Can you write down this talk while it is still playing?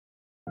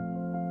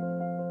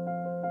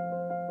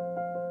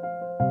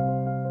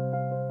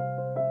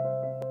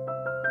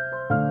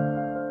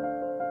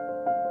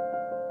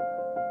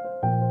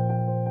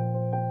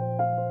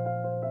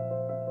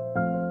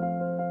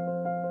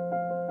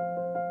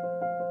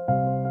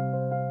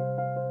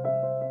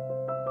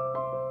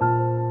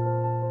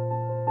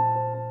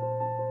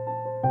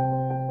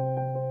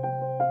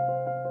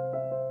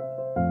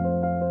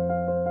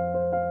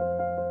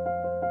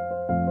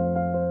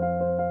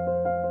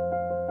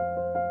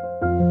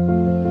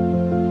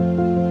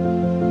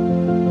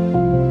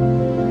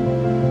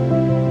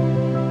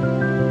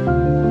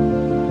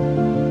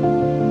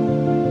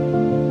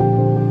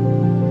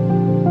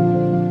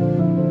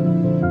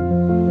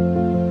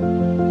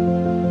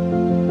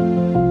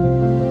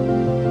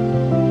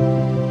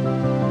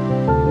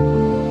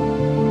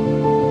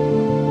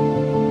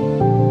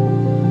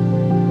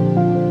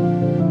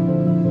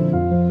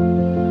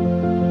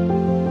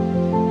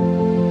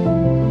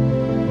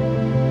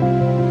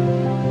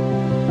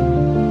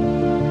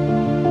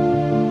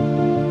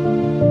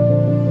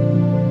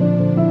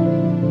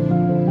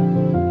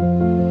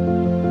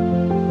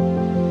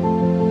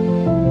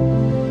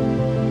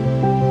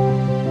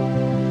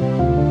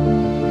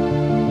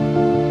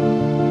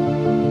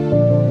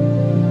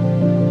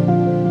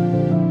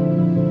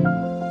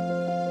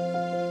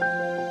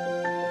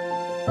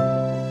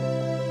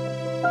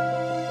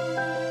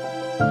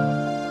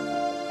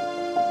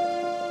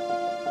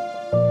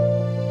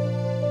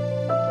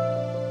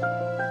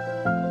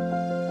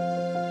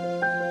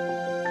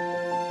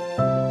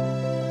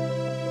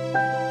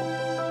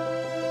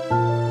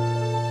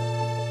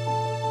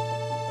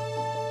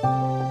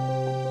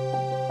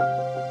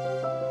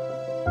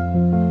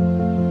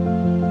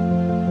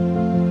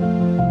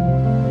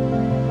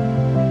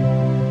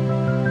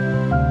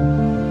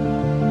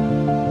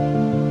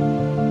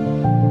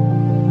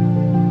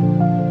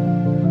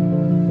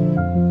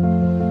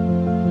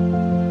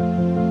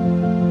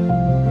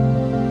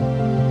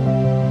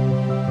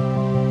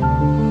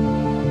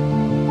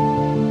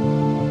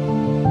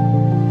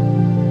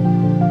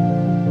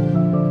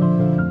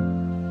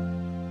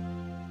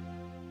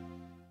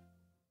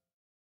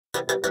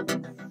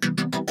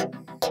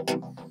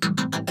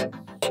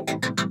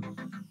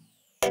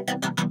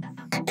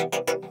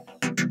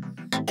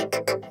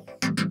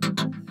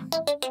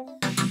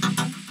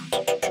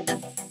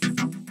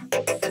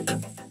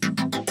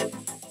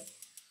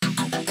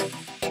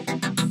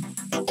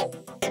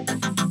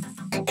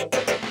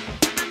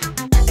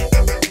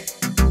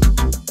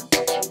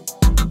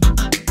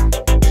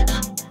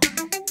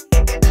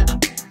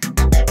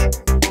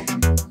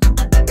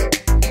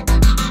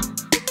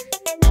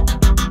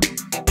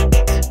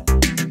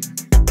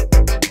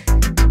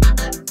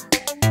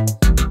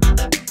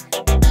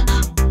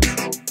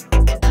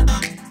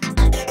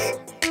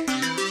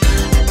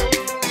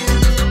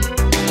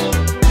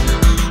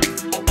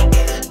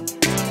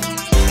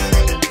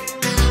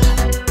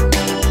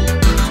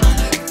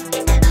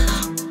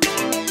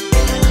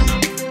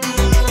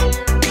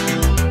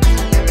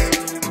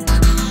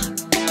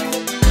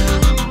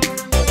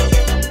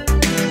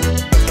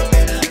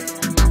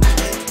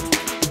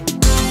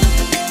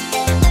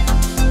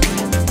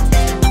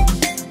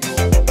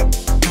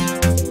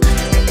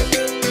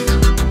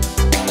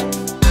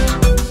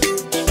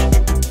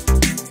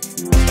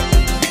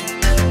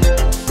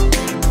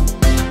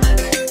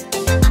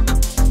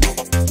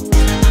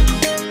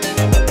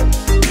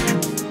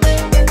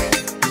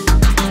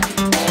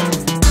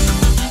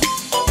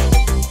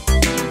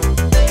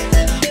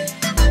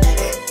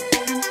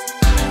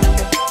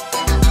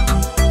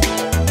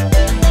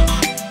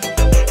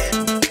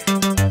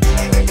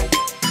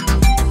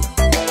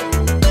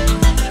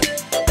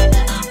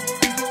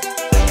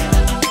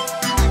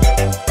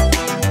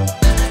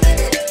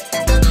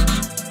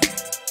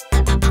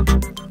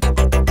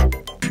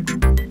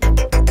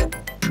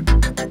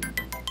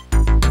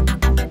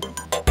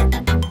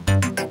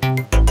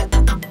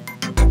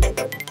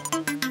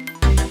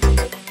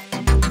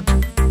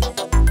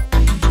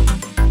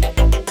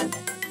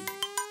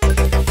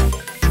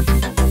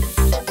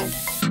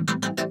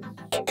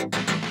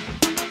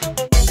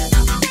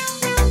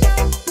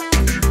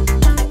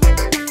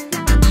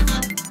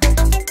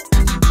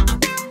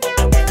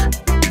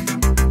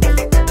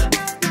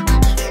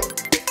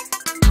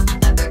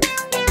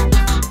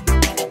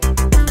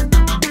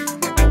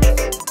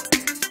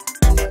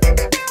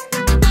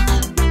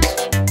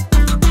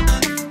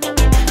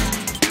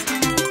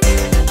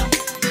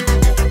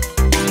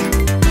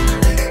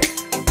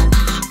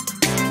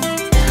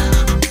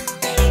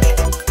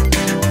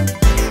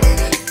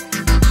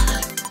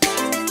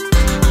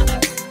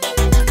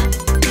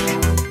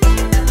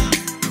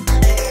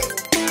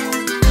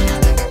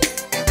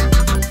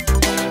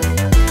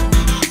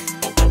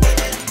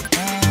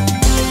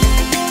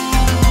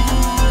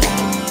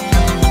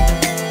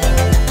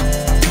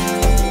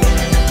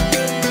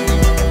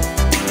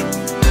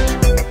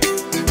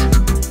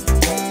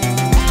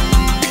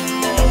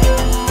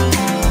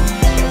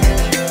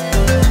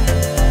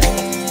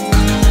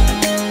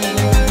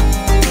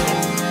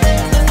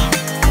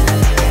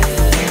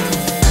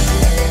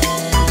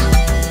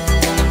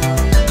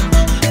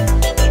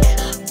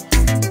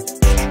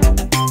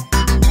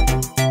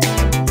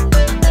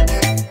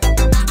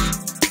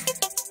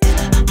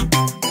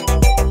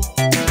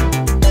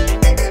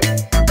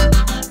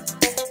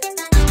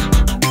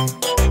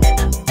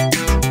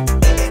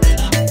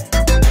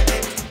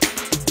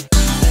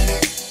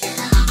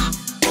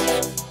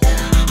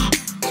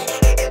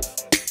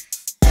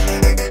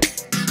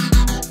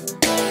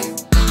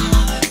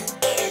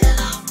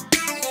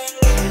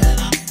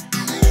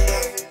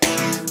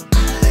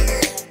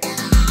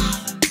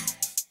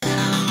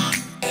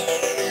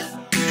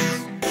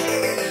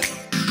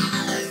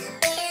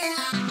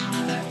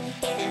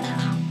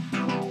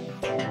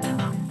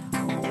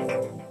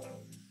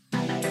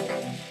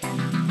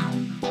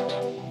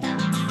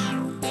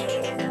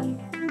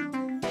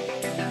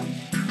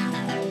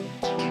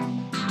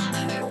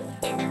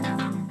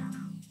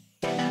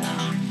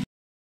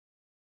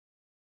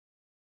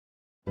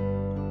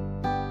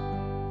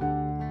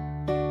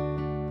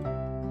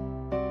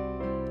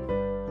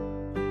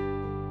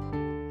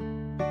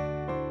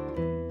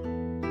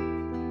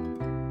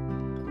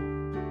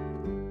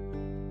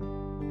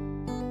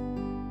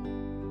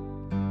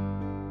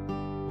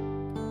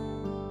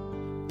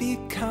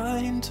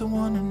kind to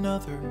one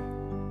another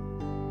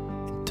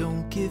and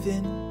don't give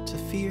in to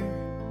fear.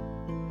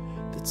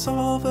 That's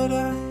all that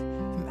I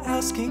am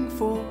asking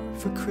for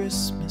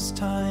Christmas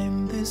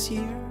time this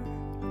year.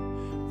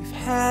 We've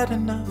had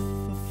enough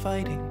of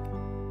fighting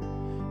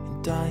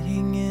and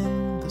dying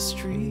in the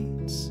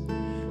streets.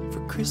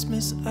 For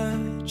Christmas I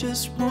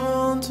just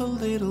want a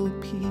little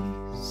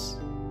peace.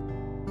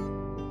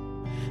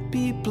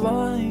 Be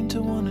blind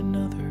to one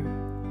another,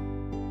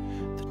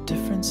 the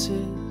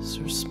differences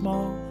are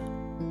small.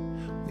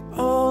 We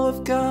all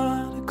have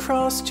got a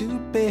cross to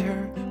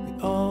bear,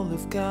 we all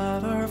have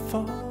got our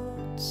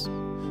faults.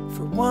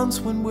 For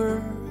once when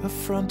we're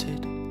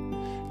affronted,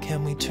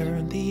 can we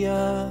turn the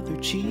other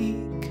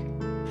cheek?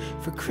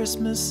 For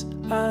Christmas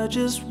I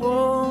just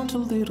want a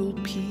little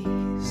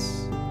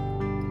peace.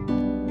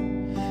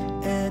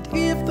 And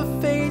if the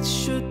fates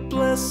should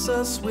bless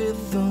us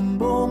with a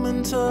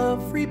moment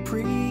of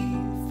reprieve,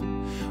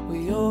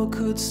 we all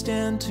could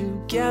stand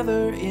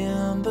together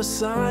in the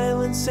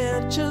silence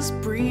and just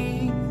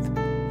breathe.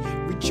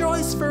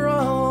 Rejoice for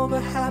all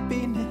the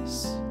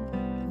happiness,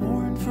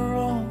 mourn for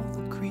all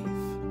the grief.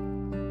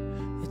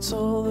 It's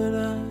all that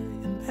I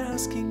am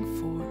asking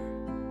for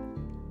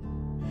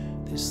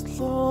this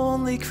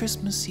lonely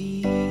Christmas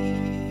Eve.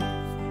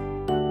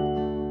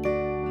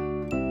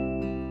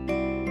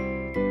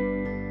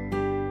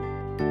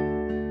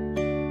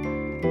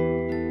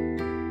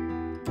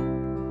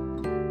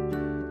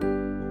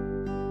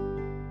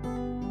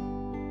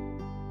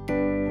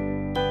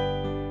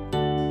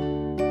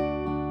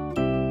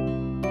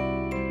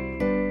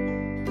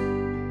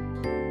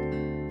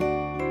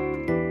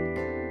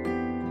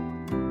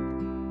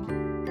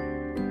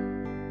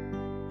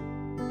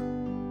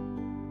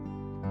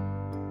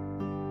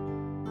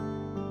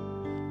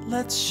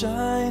 Let's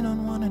shine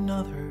on one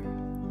another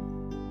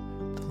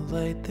the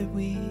light that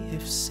we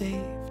have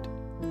saved,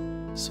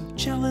 so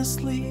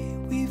jealously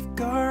we've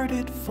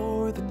guarded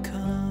for the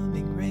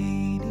coming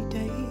rainy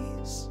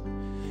days.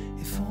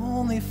 If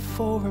only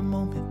for a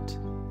moment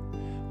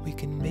we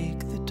can make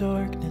the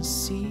darkness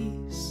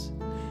cease.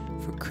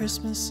 For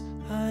Christmas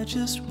I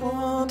just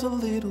want a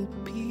little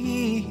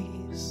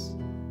peace.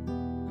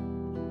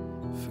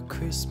 For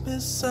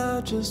Christmas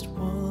I just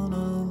want a